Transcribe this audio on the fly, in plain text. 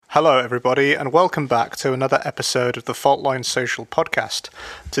Hello, everybody, and welcome back to another episode of the Faultline Social Podcast.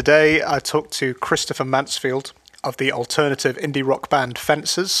 Today, I talked to Christopher Mansfield of the alternative indie rock band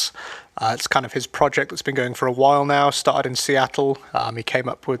Fences. It's kind of his project that's been going for a while now, started in Seattle. He came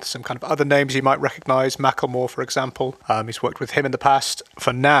up with some kind of other names you might recognize, Macklemore, for example. He's worked with him in the past.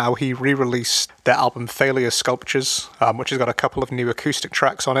 For now, he re-released their album Failure Sculptures, which has got a couple of new acoustic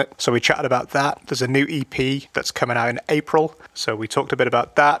tracks on it. So we chatted about that. There's a new EP that's coming out in April. So we talked a bit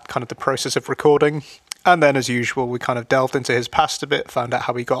about that, kind of the process of recording. And then, as usual, we kind of delved into his past a bit, found out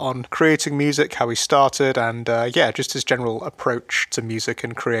how he got on creating music, how he started, and just his general approach to music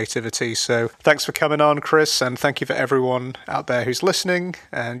and creativity. So thanks for coming on, Chris, and thank you for everyone out there who's listening.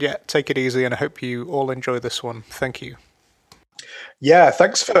 And yeah, take it easy, and I hope you all enjoy this one. Thank you. Yeah,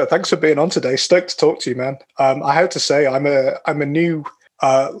 thanks for being on today. Stoked to talk to you, man. I have to say, I'm a new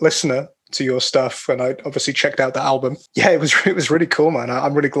listener to your stuff, and I obviously checked out the album. Yeah, it was really cool, man.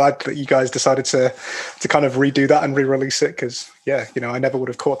 I'm really glad that you guys decided to kind of redo that and re-release it, because I never would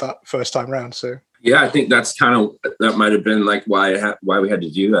have caught that first time round. So yeah, I think that might have been like why we had to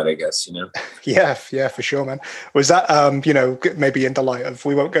do that, I guess. Yeah, for sure, man. Was that maybe in the light of,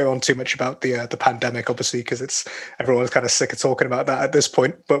 we won't go on too much about the pandemic, obviously, because everyone's kind of sick of talking about that at this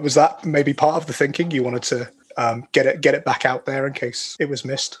point, but was that maybe part of the thinking? You wanted to get it back out there in case it was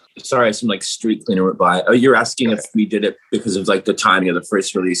missed? Sorry, some like street cleaner went by. Oh, you're asking if we did it because of like the timing of the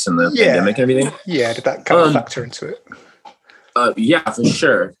first release and the pandemic and everything? Yeah, did that kind of factor into it? Yeah,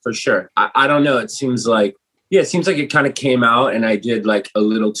 for sure. I don't know. It seems like it kind of came out and I did like a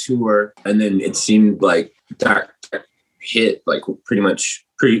little tour, and then it seemed like that hit like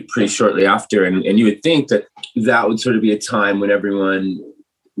pretty shortly after. And you would think that would sort of be a time when everyone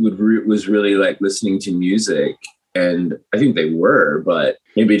was really like listening to music, and I think they were, but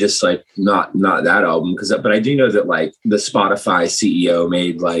maybe just like not that album, but I do know that like the Spotify CEO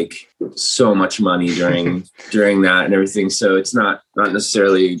made like so much money during that and everything, so it's not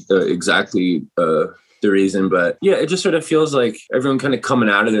necessarily exactly the reason, but yeah, it just sort of feels like everyone kind of coming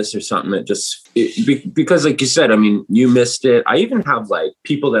out of this or something. Because like you said, I mean, you missed it. I even have like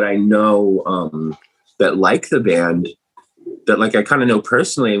people that I know that like the band, that like I kind of know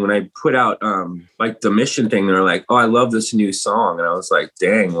personally. When I put out like the Mission thing, they were like, "Oh, I love this new song," and I was like,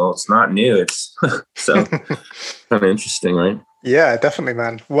 "Dang, well, it's not new. It's so kind of interesting, right?" Yeah, definitely,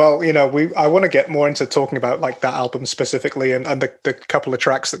 man. Well, I want to get more into talking about like that album specifically and the couple of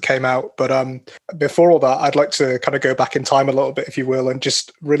tracks that came out. But before all that, I'd like to kind of go back in time a little bit, if you will, and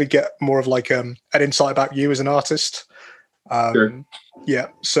just really get more of like an insight about you as an artist. Sure. Yeah.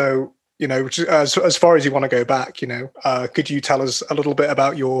 So, as far as you want to go back, could you tell us a little bit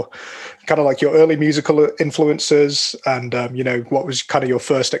about your kind of like your early musical influences and, what was kind of your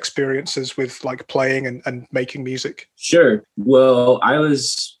first experiences with like playing and making music? Sure. Well, I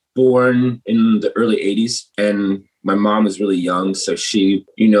was born in the early 80s and my mom was really young. So she,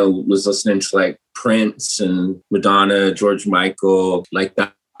 was listening to like Prince and Madonna, George Michael, like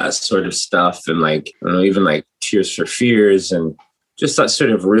that sort of stuff. And like, I don't know, even like Tears for Fears and just that sort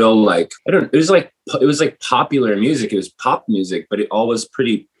of real, like, it was like popular music. It was pop music, but it all was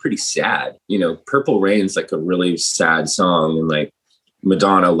pretty sad. Purple Rain's like a really sad song. And like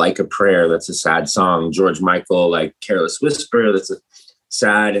Madonna, Like a Prayer, that's a sad song. George Michael, like Careless Whisper, that's a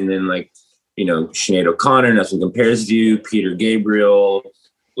sad. And then like, Sinead O'Connor, Nothing Compares to You, Peter Gabriel,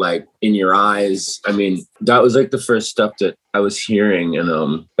 like In Your Eyes. I mean, that was like the first stuff that I was hearing.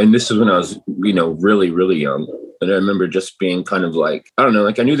 And this was when I was, really, really young. And I remember just being kind of like, I don't know,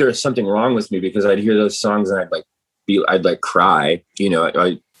 like I knew there was something wrong with me because I'd hear those songs and I'd cry.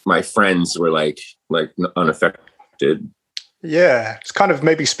 My friends were like unaffected. Yeah, it's kind of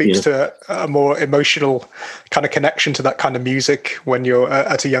maybe speaks to a more emotional kind of connection to that kind of music when you're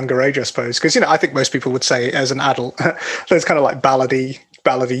at a younger age, I suppose. Because, I think most people would say as an adult, there's kind of like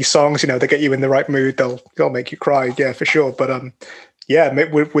ballady songs, they get you in the right mood. They'll make you cry. Yeah, for sure. But,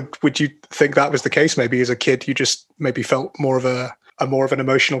 would you think that was the case? Maybe as a kid, you just maybe felt more of an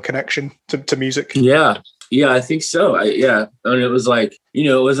emotional connection to music. Yeah, I think so. And it was like,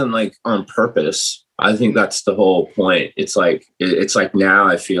 it wasn't like on purpose. I think that's the whole point. It's like now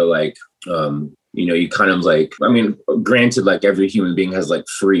I feel like, you kind of like, I mean, granted, like every human being has like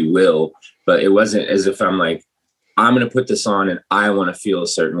free will, but it wasn't as if I'm like, I'm going to put this on and I want to feel a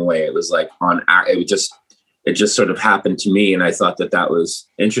certain way. It was like it just sort of happened to me. And I thought that was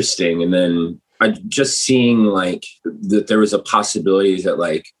interesting. And then I just seeing like that there was a possibility that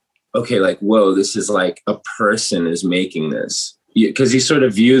like, okay, like, whoa, this is like a person is making this. Because you sort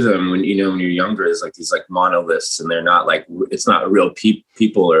of view them when you're younger as like these like monoliths, and they're not like, it's not real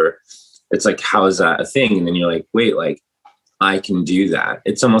people, or it's like, how is that a thing? And then you're like, wait, like I can do that.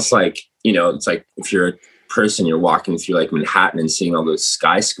 It's almost like, it's like if you're a person, you're walking through like Manhattan and seeing all those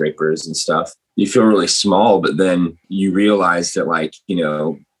skyscrapers and stuff, you feel really small, but then you realize that like,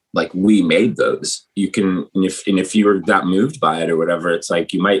 like we made those. You can, and if you were that moved by it or whatever, it's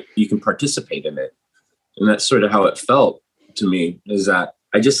like you can participate in it. And that's sort of how it felt to me, is that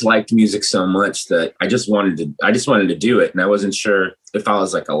I just liked music so much that I just wanted to do it. And I wasn't sure if I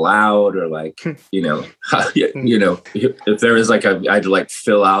was like allowed or like, if there was like I had to like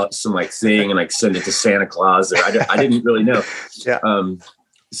fill out some like thing and like send it to Santa Claus, or I didn't really know. Yeah.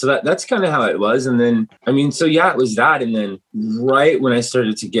 So that's kind of how it was. And then, it was that. And then right when I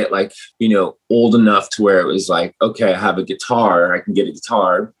started to get like, old enough to where it was like, okay, I have a guitar, I can get a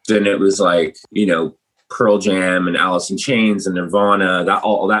guitar. Then it was like, Pearl Jam and Alice in Chains and Nirvana, that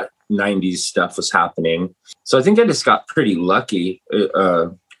all that 90s stuff was happening. So I think I just got pretty lucky.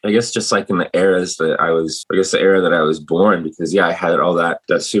 I guess just like in the eras that the era that I was born, because I had all that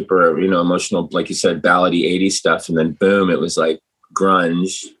super, emotional, like you said, ballady 80s stuff. And then boom, it was like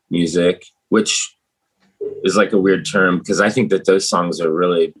grunge music, which is like a weird term because I think that those songs are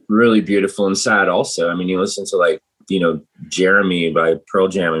really, really beautiful and sad also. I mean, you listen to like, Jeremy by Pearl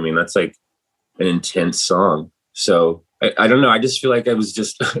Jam. I mean, that's like an intense song. So I don't know. I just feel like I was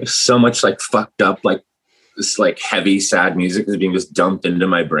just so much like fucked up, like this like heavy, sad music is being just dumped into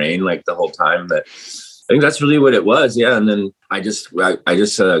my brain like the whole time, that I think that's really what it was. Yeah. And then I just got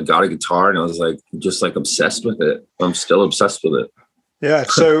a guitar and I was like, just like obsessed with it. I'm still obsessed with it. Yeah.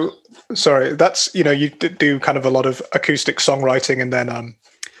 So sorry, that's, you do kind of a lot of acoustic songwriting, and then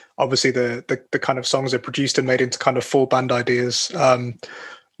obviously the kind of songs are produced and made into kind of full band ideas.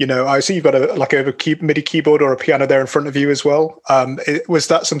 I see you've got a MIDI keyboard or a piano there in front of you as well. Was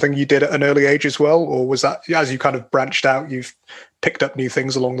that something you did at an early age as well? Or was that, as you kind of branched out, you've picked up new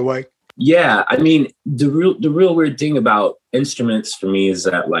things along the way? Yeah. I mean, the real weird thing about instruments for me is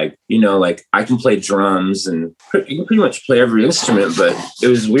that like, like I can play drums and you can pretty much play every instrument, but it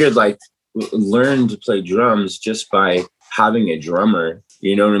was weird, like learn to play drums just by having a drummer,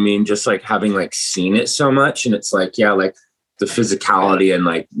 you know what I mean? Just like having like seen it so much. And it's like, like, the physicality and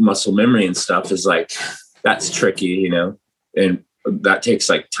like muscle memory and stuff is like, that's tricky, and that takes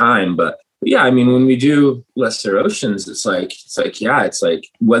like time. But yeah, I mean, when we do Lesser Oceans, it's like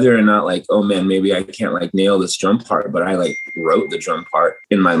whether or not like, oh man, maybe I can't like nail this drum part, but I like wrote the drum part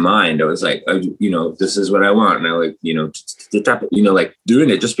in my mind. I was like, this is what I want. And I like, like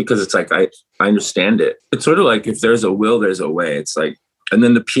doing it just because it's like, I understand it. It's sort of like, if there's a will, there's a way. It's like, and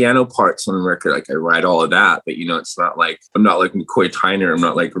then the piano parts on the record, like I write all of that, but it's not like, I'm not like McCoy Tyner. I'm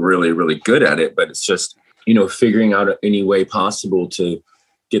not like really, really good at it, but it's just, figuring out any way possible to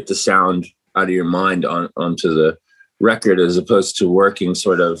get the sound out of your mind onto the record, as opposed to working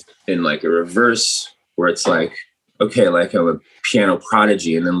sort of in like a reverse where it's like, okay, like I'm a piano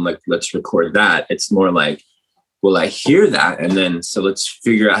prodigy and then like, let's record that. It's more like, well, I hear that. And then, so let's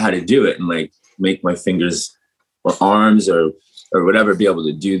figure out how to do it and like make my fingers or arms or whatever be able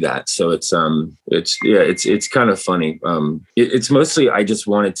to do that. So it's kind of funny. It's mostly, I just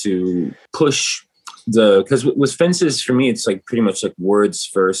wanted to push because with Fences for me, it's like pretty much like words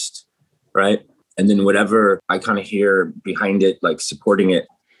first, right? And then whatever I kind of hear behind it, like supporting it,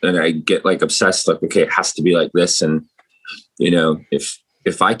 and I get like obsessed, like, okay, it has to be like this. And,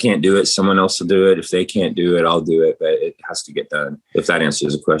 if I can't do it, someone else will do it. If they can't do it, I'll do it. But it has to get done. If that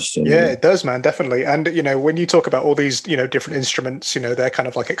answers the question. Yeah, it does, man, definitely. And, when you talk about all these, different instruments, they're kind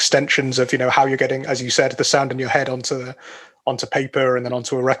of like extensions of, how you're getting, as you said, the sound in your head onto paper and then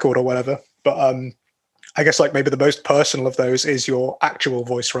onto a record or whatever. But I guess like maybe the most personal of those is your actual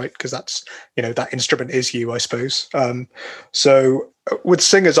voice, right? Because that's, that instrument is you, I suppose. So with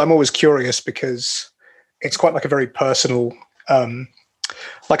singers, I'm always curious because it's quite like a very personal,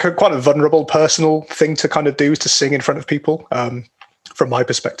 quite a vulnerable personal thing to kind of do, to sing in front of people, from my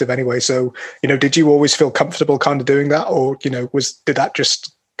perspective anyway. So, did you always feel comfortable kind of doing that, or, did that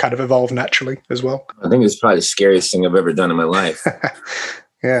just kind of evolve naturally as well? I think it's probably the scariest thing I've ever done in my life.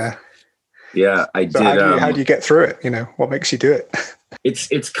 Yeah. Yeah, I so did. How do you get through it? What makes you do it?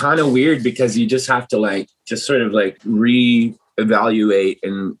 It's kind of weird because you just have to like, just sort of like reevaluate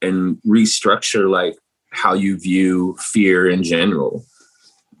and restructure like how you view fear in general.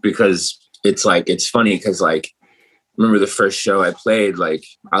 Because it's like, it's funny because like, remember the first show I played, like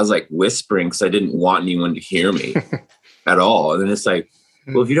I was like whispering because I didn't want anyone to hear me at all. And then it's like,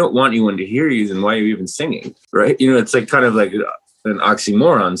 well, if you don't want anyone to hear you, then why are you even singing? Right. It's like kind of like an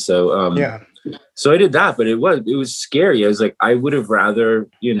oxymoron. So, so I did that, but it was scary. I was like, I would have rather,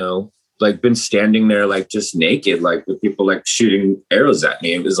 like been standing there, like just naked, like with people like shooting arrows at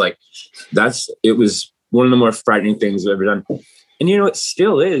me. It was like, it was one of the more frightening things I've ever done. And, you know, it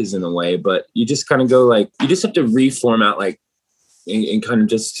still is in a way, but you just kind of go like, you just have to reformat, like, and kind of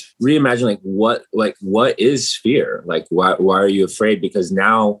just reimagine, what is fear? Like, why are you afraid? Because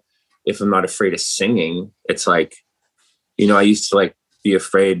now if I'm not afraid of singing, it's like, you know, I used to like be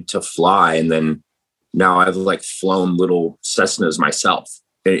afraid to fly. And then now I've like flown little Cessnas myself.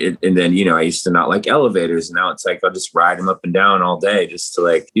 And then, you know, I used to not like elevators. And now it's like, I'll just ride them up and down all day just to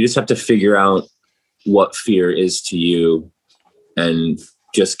like, you just have to figure out what fear is to you and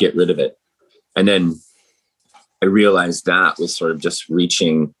just get rid of it. And then I realized that was sort of just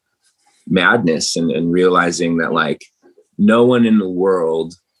reaching madness and realizing that like no one in the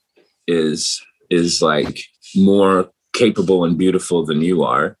world is like more capable and beautiful than you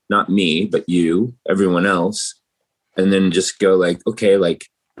are. Not me, but you, everyone else. And then just go like, okay, like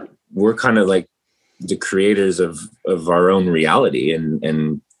we're kind of like the creators of our own reality,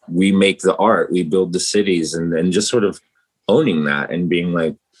 and we make the art, we build the cities, and just sort of owning that and being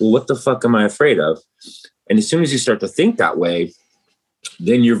like, well, what the fuck am I afraid of? And as soon as you start to think that way,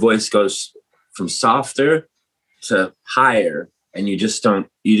 then your voice goes from softer to higher, and you just don't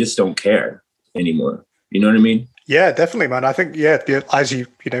care anymore. You know what I mean? Yeah, definitely, man. I think, yeah, as you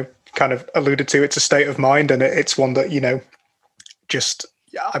know, kind of alluded to, it's a state of mind, and it's one that, you know, just,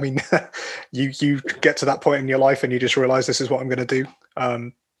 I mean, you get to that point in your life and you just realize this is what I'm going to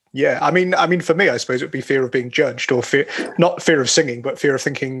do. Yeah, I mean, for me, I suppose it would be fear of being judged, or not fear of singing, but fear of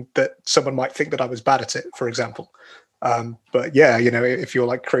thinking that someone might think that I was bad at it, for example. But yeah, you know, if you're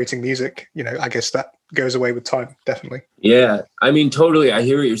like creating music, you know, I guess that goes away with time, definitely. Yeah, I mean, totally. I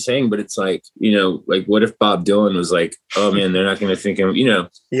hear what you're saying, but it's like, you know, like what if Bob Dylan was like, oh man, they're not going to think I'm, you know.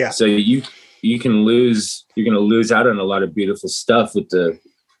 Yeah. So you're going to lose out on a lot of beautiful stuff with the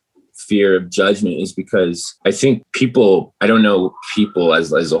fear of judgment, is because I think people, I don't know people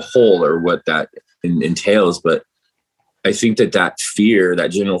as a whole or what that entails, but I think that fear,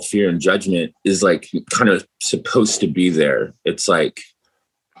 that general fear and judgment is like kind of supposed to be there. It's like,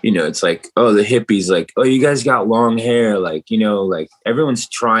 you know, it's like, oh, the hippies, like, oh, you guys got long hair. Like, you know, like everyone's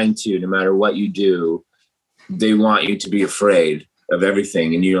trying to, no matter what you do, they want you to be afraid of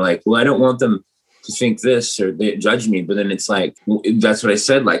everything. And you're like, well, I don't want them to think this or they judge me. But then it's like, that's what I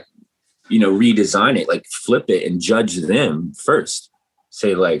said, like, you know, redesign it, like flip it and judge them first.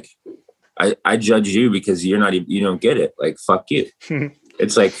 Say like, I judge you because you don't get it. Like, fuck you.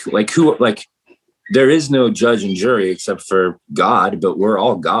 It's like who, like, there is no judge and jury except for God, but we're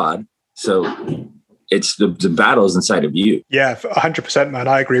all God. So it's the battle is inside of you. Yeah, 100%, man.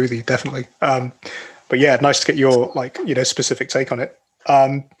 I agree with you, definitely. But yeah, nice to get your, like, you know, specific take on it.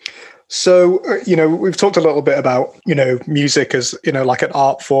 So, you know, we've talked a little bit about, you know, music as, you know, like an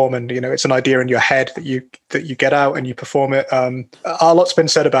art form, and, you know, it's an idea in your head that you get out and you perform it. A lot's been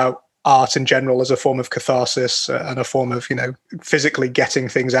said about art in general as a form of catharsis and a form of, you know, physically getting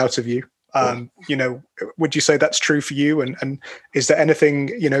things out of you. You know, would you say that's true for you? And is there anything,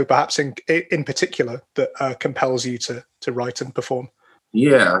 you know, perhaps in particular that compels you to write and perform?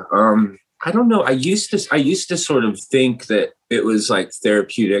 Yeah. I don't know. I used to sort of think that it was like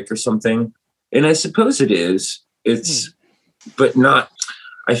therapeutic or something. And I suppose it is. It's, but not,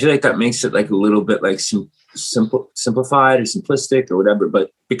 I feel like that makes it like a little bit like simplified or simplistic or whatever,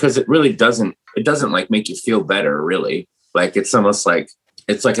 but because it really doesn't like make you feel better, really. Like it's almost like,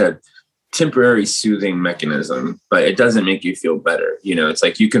 it's like a temporary soothing mechanism, but it doesn't make you feel better. You know, it's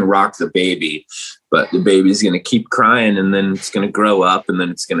like you can rock the baby, but the baby's going to keep crying, and then it's going to grow up, and then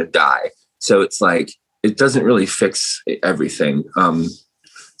it's going to die. So it's like, it doesn't really fix everything.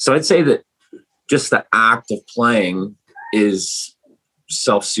 So I'd say that just the act of playing is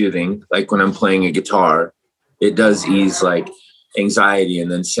self-soothing. Like when I'm playing a guitar, it does ease like anxiety,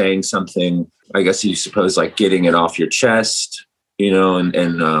 and then saying something, I guess you suppose, like getting it off your chest, you know, and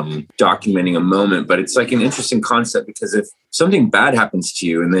documenting a moment. But it's like an interesting concept, because if something bad happens to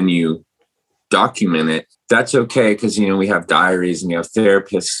you and then you document it, that's okay, because, you know, we have diaries and we have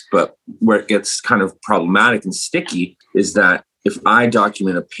therapists. But where it gets kind of problematic and sticky is that if I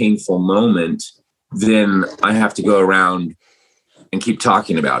document a painful moment, then I have to go around and keep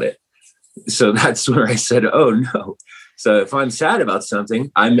talking about it. So that's where I said, oh no. So if I'm sad about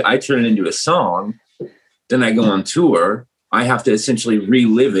something, I turn it into a song, then I go on tour, I have to essentially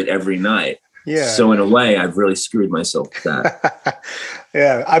relive it every night. Yeah. So in a way, I've really screwed myself with that.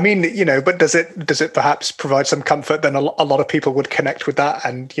 Yeah. I mean, you know, but does it perhaps provide some comfort? Then a lot of people would connect with that,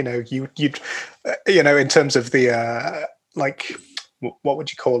 and, you know, you'd you know, in terms of the like, what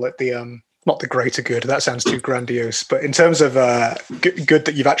would you call it? The not the greater good. That sounds too grandiose. But in terms of good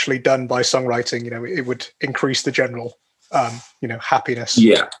that you've actually done by songwriting, you know, it would increase the general, you know, happiness.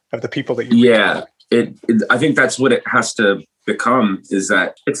 Yeah. Of the people that you. Yeah. I think that's what it has to become, is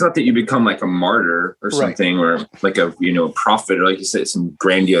that it's not that you become like a martyr or something, or like a, prophet, or like you said, some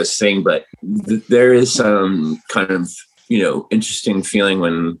grandiose thing, but there is some kind of, interesting feeling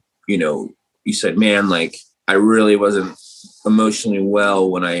when, you said, man, like I really wasn't emotionally well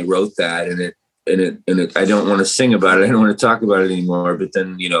when I wrote that. And I don't want to sing about it. I don't want to talk about it anymore. But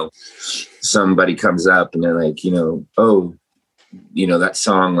then, somebody comes up and they're like, oh, that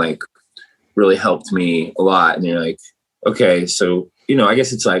song like really helped me a lot. And you're like, okay, so, I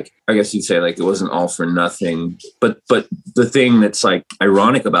guess you'd say like it wasn't all for nothing. But the thing that's like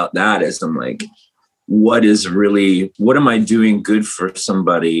ironic about that is I'm like, what am I doing good for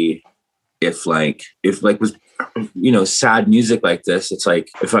somebody if with, sad music like this, it's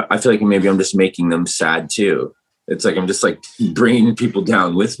like, if I feel like maybe I'm just making them sad too. It's like, I'm just like bringing people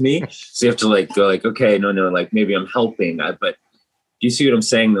down with me. So you have to like go like, okay, no, like maybe I'm helping. But do you see what I'm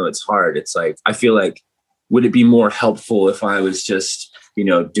saying though? It's hard. It's like, I feel like, would it be more helpful if I was just,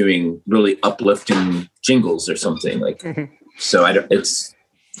 doing really uplifting jingles or something like, so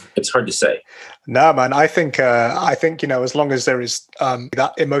it's hard to say. No, man, I think, as long as there is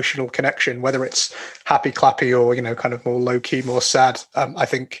that emotional connection, whether it's happy clappy or, kind of more low key, more sad, I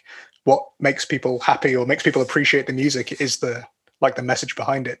think what makes people happy or makes people appreciate the music is the message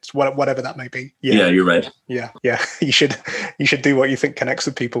behind it, whatever that may be. Yeah, you're right. Yeah. You should do what you think connects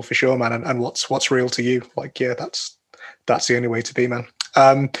with people for sure, man. And what's real to you. Like, yeah, that's the only way to be, man.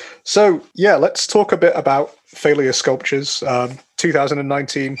 So yeah, let's talk a bit about Failure Sculptures.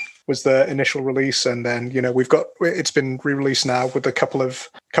 2019 was the initial release, and then it's been re-released now with a couple of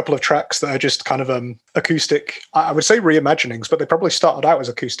tracks that are just kind of acoustic. I would say reimaginings, but they probably started out as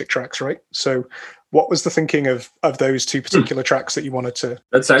acoustic tracks, right? So what was the thinking of those two particular tracks that you wanted to?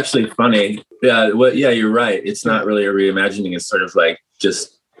 That's actually funny. Yeah, well, yeah, you're right. It's not really a reimagining. It's sort of like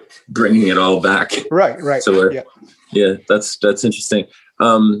just bringing it all back. Right. So yeah, that's interesting.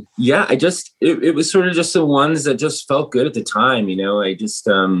 It was sort of just the ones that just felt good at the time. I just,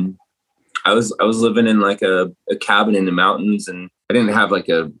 I was living in like a cabin in the mountains, and I didn't have like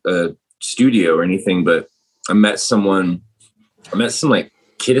a studio or anything, but I met some like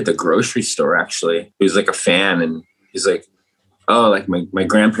kid at the grocery store, actually. He was like a fan, and he's like, oh, like my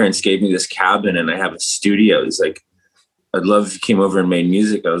grandparents gave me this cabin and I have a studio. He's like, I'd love if you came over and made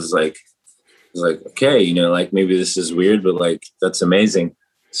music. I was like, okay, like maybe this is weird, but like, that's amazing.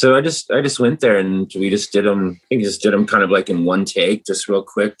 So I just went there and we just did them. I think just did them kind of like in one take, just real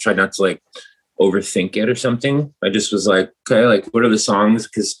quick. Tried not to like overthink it or something. I just was like, okay, like what are the songs?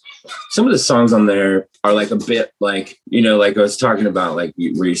 Because some of the songs on there are like a bit like, like I was talking about, like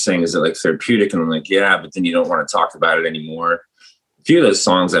where you're saying, is it like therapeutic? And I'm like, yeah, but then you don't want to talk about it anymore. A few of those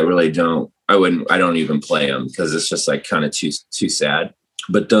songs I don't even play them because it's just like kind of too sad.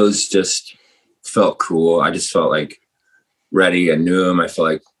 But those just felt cool. I just felt like ready. I knew them. I felt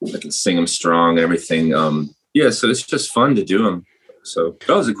like I could sing them strong and everything. So it's just fun to do them. So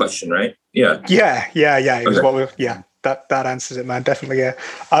that was a question, right? Yeah. It was that answers it, man. Definitely. Yeah.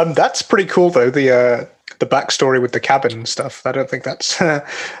 That's pretty cool though. The backstory with the cabin and stuff. I don't think that's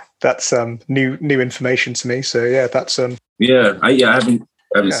new information to me. So yeah, that's I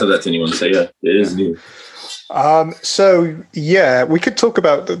haven't said that to anyone. So yeah, it is new. So yeah, we could talk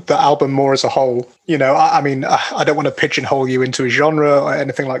about the album more as a whole. I mean, I don't want to pigeonhole you into a genre or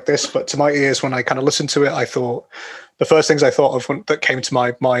anything like this, but to my ears, when I kind of listened to it, I thought the first things I thought of that came to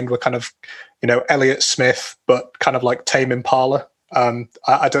my mind were kind of, Elliott Smith, but kind of like Tame Impala.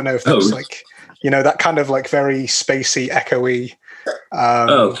 I don't know if that's like, that kind of like very spacey, echoey,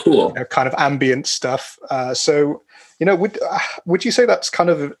 cool, kind of ambient stuff. So. Would you say that's kind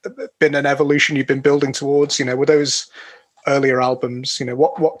of been an evolution you've been building towards? With those earlier albums,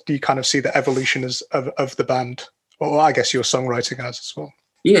 what do you kind of see the evolution as of the band, or I guess your songwriting as well?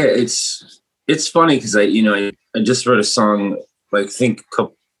 Yeah, it's funny because I just wrote a song, like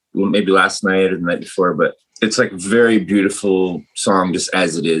maybe last night or the night before, but it's like a very beautiful song just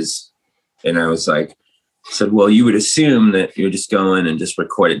as it is. And I was like, said, well, you would assume that you're just going and just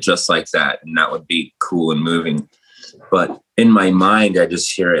record it just like that, and that would be cool and moving. But in my mind, I just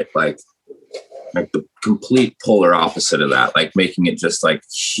hear it like the complete polar opposite of that, like making it just like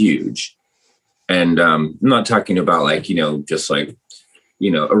huge. And I'm not talking about like, just like,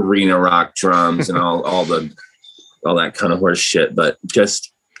 arena rock drums and all that kind of horse shit, but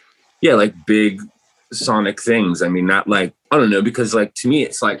just, yeah, like big sonic things. I mean, not like, I don't know, because like to me,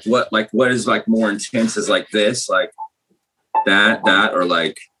 it's like what is like more intense is like this, like that, or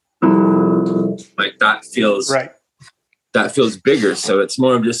like that feels right. That feels bigger. So it's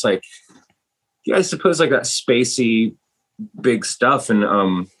more of just like, yeah, I suppose like that spacey big stuff. And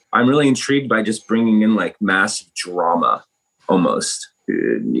I'm really intrigued by just bringing in like massive drama almost,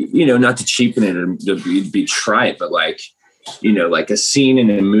 not to cheapen it or to be trite, but like, like a scene in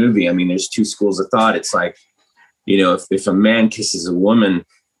a movie. I mean, there's two schools of thought. It's like, if a man kisses a woman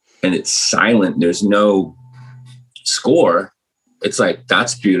and it's silent, there's no score. It's like,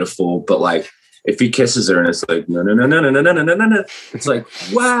 that's beautiful. But like, if he kisses her and it's like, no, no, no, no, no, no, no, no, no, no, it's like,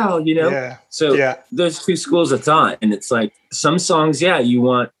 wow, Yeah. So Yeah. there's two schools of thought. And it's like some songs, yeah, you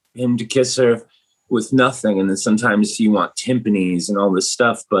want him to kiss her with nothing. And then sometimes you want timpanis and all this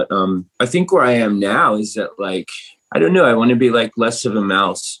stuff. But I think where I am now is that like, I don't know, I want to be like less of a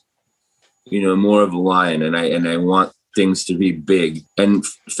mouse, more of a lion. And I want things to be big. And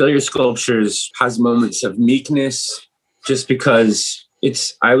Failure Sculptures has moments of meekness just because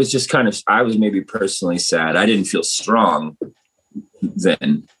I was maybe personally sad. I didn't feel strong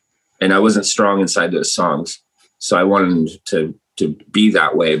then. And I wasn't strong inside those songs. So I wanted to be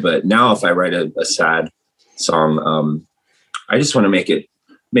that way. But now if I write a sad song, I just want to make it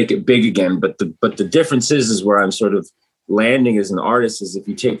big again. But the difference is where I'm sort of landing as an artist is if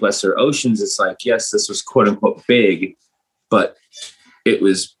you take Lesser Oceans, it's like, yes, this was quote unquote big, but it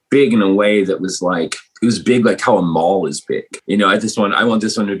was big in a way that was like, it was big like how a mall is big. I want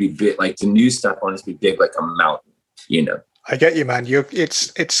this one to be big, like the new stuff I want it to be big like a mountain, I get you, man.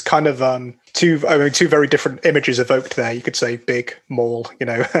 It's kind of two very different images evoked there. You could say big mall,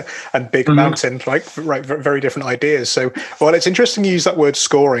 and big mountain, right? Very different ideas. So, well, it's interesting you used that word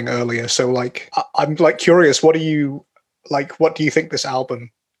scoring earlier. So, like, I'm like curious, what do you think this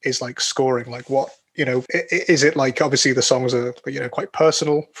album is like scoring? Like, what, is it like, obviously the songs are, quite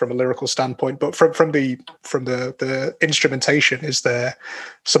personal from a lyrical standpoint, but from the instrumentation, is there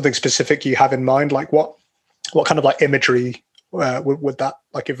something specific you have in mind? Like what kind of like imagery would that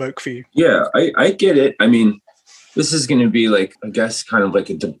like evoke for you? Yeah, I get it. I mean, this is going to be like, I guess, kind of like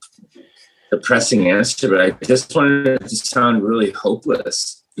a depressing answer, but I just wanted it to sound really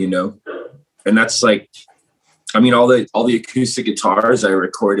hopeless, and that's like, I mean, all the acoustic guitars I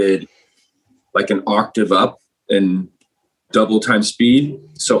recorded like an octave up and double time speed.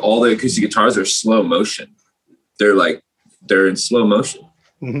 So all the acoustic guitars are slow motion. They're in slow motion.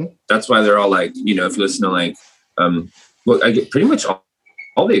 Mm-hmm. That's why they're all like, if you listen to like, I get pretty much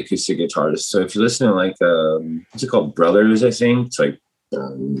all the acoustic guitars. So if you listen to like, what's it called? Brothers, I think it's like,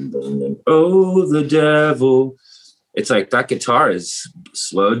 oh, the devil. It's like that guitar is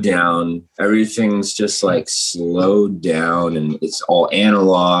slowed down. Everything's just like slowed down and it's all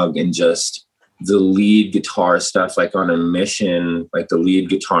analog, and just the lead guitar stuff, like on a mission, like the lead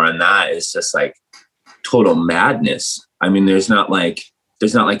guitar on that is just like total madness. I mean, there's not like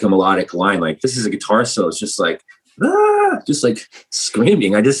a melodic line. Like this is a guitar solo. It's just like, just like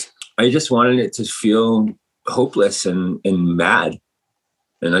screaming. I just wanted it to feel hopeless and mad.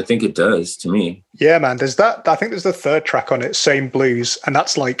 And I think it does to me. Yeah, man. There's that. I think there's the third track on it, Same Blues, and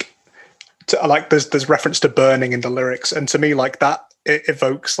that's like, there's reference to burning in the lyrics, and to me, like that, it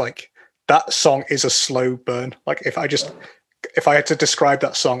evokes like that song is a slow burn. Like if I had to describe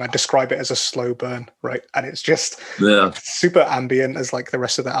that song, I'd describe it as a slow burn, right? And it's just super ambient as like the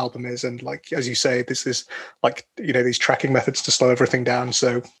rest of the album is, and like as you say, this is like these tracking methods to slow everything down.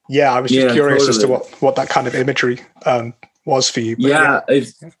 So yeah, I was just curious as to what that kind of imagery was for you. But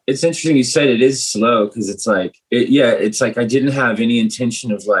it's interesting you said it is slow, because it's like it's like I didn't have any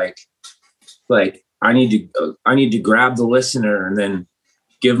intention of like I need to grab the listener and then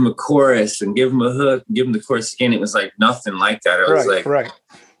give them a chorus and give them a hook and give them the chorus again. It was like nothing like that. It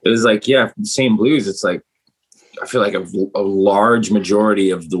was like the Same Blues. It's like I feel like a large majority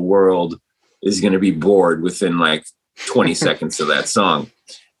of the world is going to be bored within like 20 seconds of that song.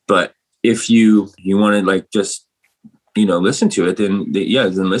 But if you want to like just listen to it, then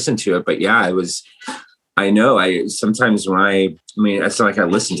listen to it. But sometimes when it's not like I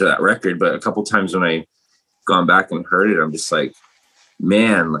listened to that record, but a couple times when I gone back and heard it, I'm just like,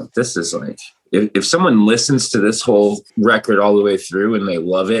 man, like this is like, if someone listens to this whole record all the way through and they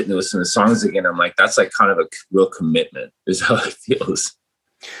love it and they listen to the songs again, I'm like, that's like kind of a real commitment is how it feels.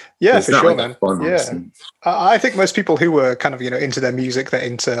 Yeah, for sure, man. Yeah. I think most people who were kind of, into their music, they're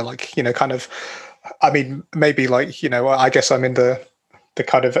into like, kind of, I mean, maybe like, I guess I'm in the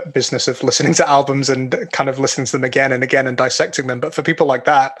kind of business of listening to albums and kind of listening to them again and again and dissecting them. But for people like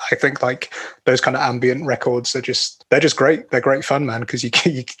that, I think like those kind of ambient records they're just great. They're great fun, man, because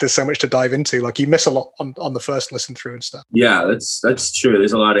there's so much to dive into. Like you miss a lot on the first listen through and stuff. Yeah, that's true.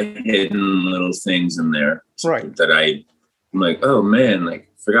 There's a lot of hidden little things in there, right? That I'm like, oh man,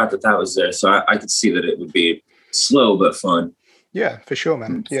 like forgot that was there. So I could see that it would be slow but fun. Yeah, for sure,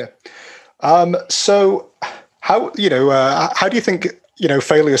 man. Yeah. So how do you think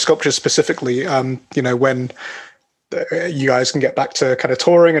Failure Sculpture specifically, when you guys can get back to kind of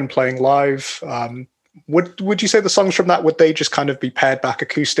touring and playing live, would you say the songs from that, would they just kind of be pared back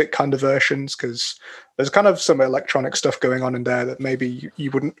acoustic kind of versions? Because there's kind of some electronic stuff going on in there that maybe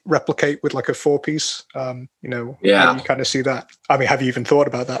you wouldn't replicate with like a 4-piece. How do you kind of see that? I mean, have you even thought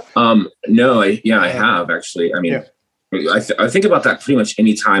about that? No, I have actually. I mean, I think about that pretty much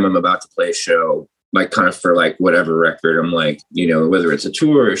any time I'm about to play a show, like kind of for like whatever record. I'm like, whether it's a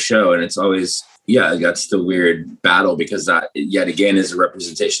tour or a show, and it's always, that's the weird battle, because that yet again is a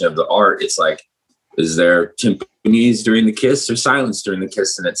representation of the art. It's like, is there timpanis during the kiss or silence during the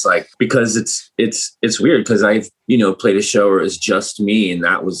kiss? And it's like, because it's weird, because I've, played a show where it's just me. And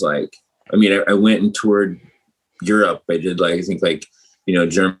that was like, I went and toured Europe. I did I think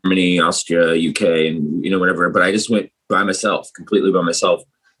Germany, Austria, UK, and, whatever. But I just went by myself, completely by myself.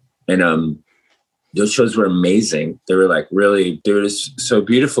 And those shows were amazing. They were they were just so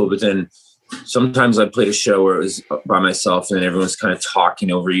beautiful. But then sometimes I played a show where it was by myself and everyone's kind of talking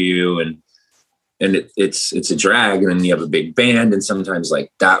over you, and it's a drag, and then you have a big band, and sometimes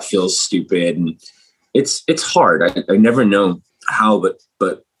that feels stupid, and it's hard. I never know how,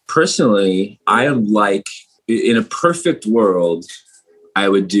 but personally, I am in a perfect world, I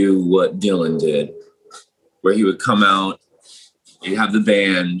would do what Dylan did, where he would come out, he'd have the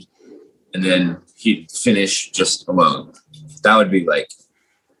band, and then he'd finish just alone. That would be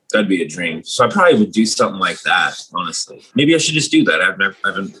that'd be a dream. So I probably would do something like that, honestly. Maybe I should just do that. I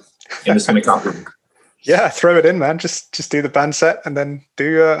haven't. I'm just gonna copy. Yeah, throw it in, man. Just do the band set and then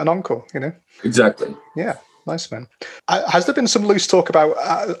do an encore. Exactly. Yeah, nice, man. Has there been some loose talk about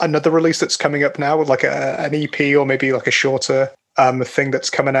another release that's coming up now, with an EP or maybe a shorter thing that's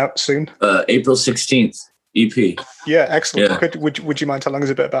coming out soon? April 16th. EP. Yeah, excellent. Yeah. Would you mind telling us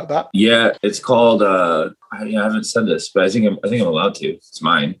a bit about that? Yeah, it's called. I haven't said this, but I think I'm allowed to. It's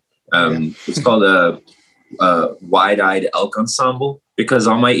mine. It's called Wide-Eyed Elk Ensemble, because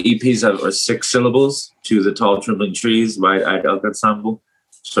all my EPs are 6 syllables. To the tall trembling trees, Wide-Eyed Elk Ensemble.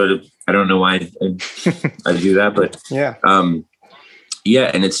 Sort of. I don't know why I do that, but yeah. And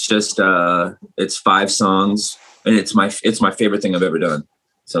it's just it's 5 songs, and it's my favorite thing I've ever done.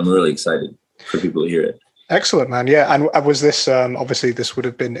 So I'm really excited for people to hear it. Excellent, man. Yeah. And was this, obviously this would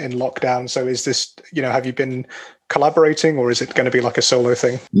have been in lockdown. So is this, have you been collaborating, or is it going to be a solo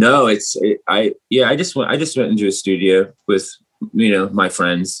thing? No, I just went into a studio with, my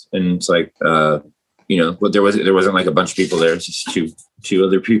friends, and it's but there wasn't a bunch of people there. It's just two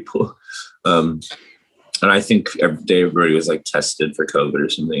other people. And I think everybody was like tested for COVID or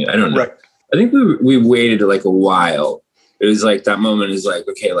something. I don't know. Right. I think we waited like a while. It was like that moment is like,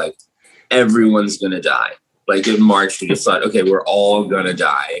 okay, like everyone's going to die. Like in March, we just thought, okay, we're all going to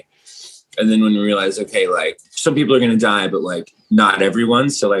die. And then when we realized, okay, like some people are going to die, but like not everyone.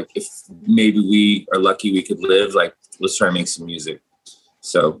 So like if maybe we are lucky we could live, like let's try and make some music.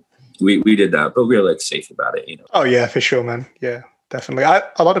 So we did that, but we were like safe about it, you know? Oh yeah, for sure, man. Yeah, definitely.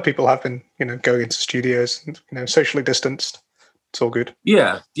 A lot of people have been, going into studios, socially distanced. It's all good.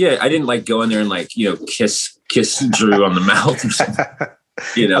 Yeah. Yeah. I didn't like go in there and like, kiss Drew on the mouth or something.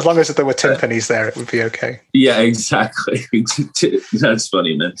 As long as there were timpanis there, it would be okay. Yeah, exactly. That's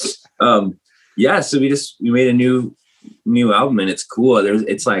funny, man. So we made a new album, and it's cool.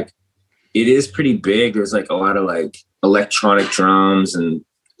 It's like, it is pretty big. There's like a lot of like electronic drums and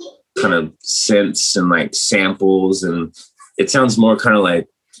kind of synths and like samples, and it sounds more kind of like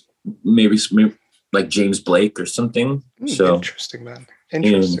maybe like James Blake or something. So interesting, man.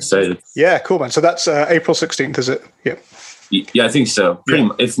 Interesting. Excited. Yeah, cool, man. So that's April 16th, is it? Yeah. Yeah, I think so. Pretty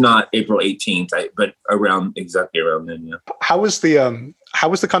much. It's not April 18th, but exactly around then. Yeah. How was the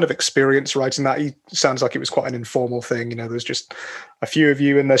kind of experience writing that? It sounds like it was quite an informal thing. There's just a few of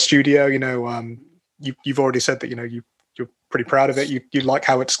you in the studio. You've already said that you're pretty proud of it. You like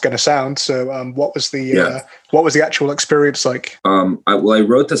how it's going to sound. So what was the actual experience like? I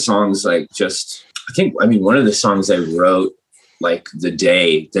wrote the songs one of the songs I wrote like the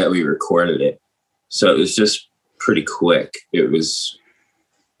day that we recorded it. So it was just pretty quick. It was,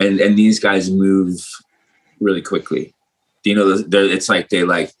 and these guys move really quickly. It's like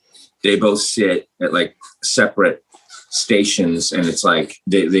they both sit at like separate stations, and it's like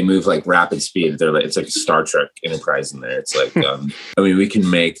they move like rapid speed. It's like a Star Trek Enterprise in there. It's like we can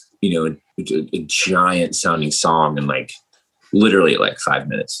make a giant sounding song in like literally like 5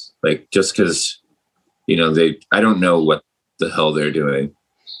 minutes, like just because I don't know what the hell they're doing.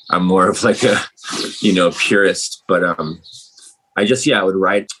 I'm more of like a purist, but I would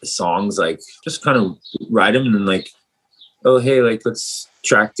write songs, like just kind of write them, and then like, oh hey, like let's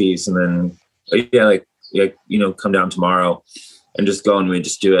track these, and then come down tomorrow, and just go, and we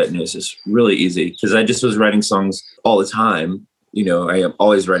just do it. And it was just really easy because I just was writing songs all the time. You know, I am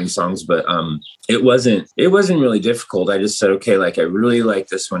always writing songs, but it wasn't really difficult. I just said, okay, like I really like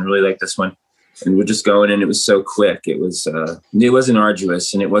this one, and we're just going. And it was so quick. It wasn't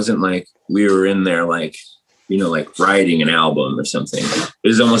arduous, and it wasn't like we were in there like, you know, like writing an album or something. It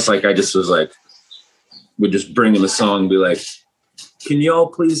was almost like I just was like, would just bring him a song and be like, can y'all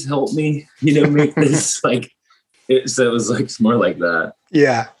please help me, you know, make this like it. So it was like more like that.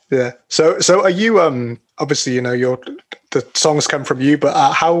 Yeah. So are you obviously, you know, the songs come from you,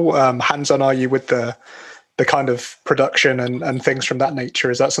 but how hands-on are you with the kind of production and things from that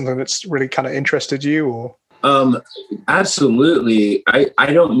nature? Is that something that's really kind of interested you, or? Absolutely.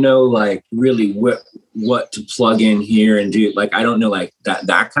 I don't know like really what to plug in here and do. Like, I don't know like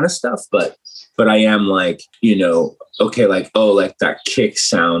that kind of stuff, but I am like, you know, okay, like, oh, like that kick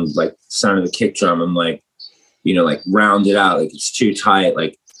sound, like sound of the kick drum. I'm like, you know, like round it out. Like it's too tight.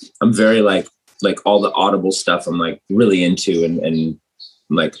 Like I'm very like all the audible stuff I'm like really into, and I'm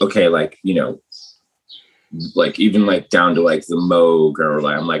like, okay, like, you know, like even like down to like the Moog, or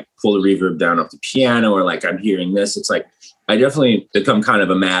like I'm like pull the reverb down off the piano, or like I'm hearing this. It's like I definitely become kind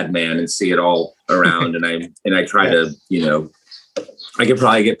of a madman and see it all around. and I try to, you know, I could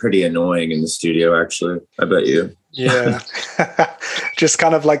probably get pretty annoying in the studio, actually. I bet you. Yeah. Just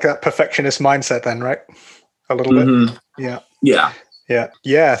kind of like that perfectionist mindset then, right? A little bit.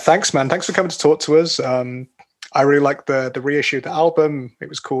 Yeah. Thanks, man. Thanks for coming to talk to us. I really like the reissue of the album. It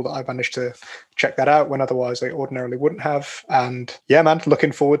was cool that I managed to check that out when otherwise I ordinarily wouldn't have. And yeah, man,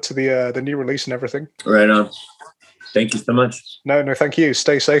 looking forward to the new release and everything. Right on. Thank you so much. No, thank you.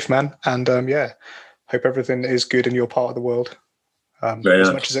 Stay safe, man. And yeah, hope everything is good in your part of the world.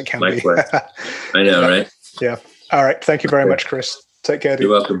 As much as it can Likewise. be. I know, right? Yeah. All right. Thank you very much, Chris. Take care, dude.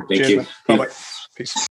 You're welcome. Thank you. Bye-bye. Peace.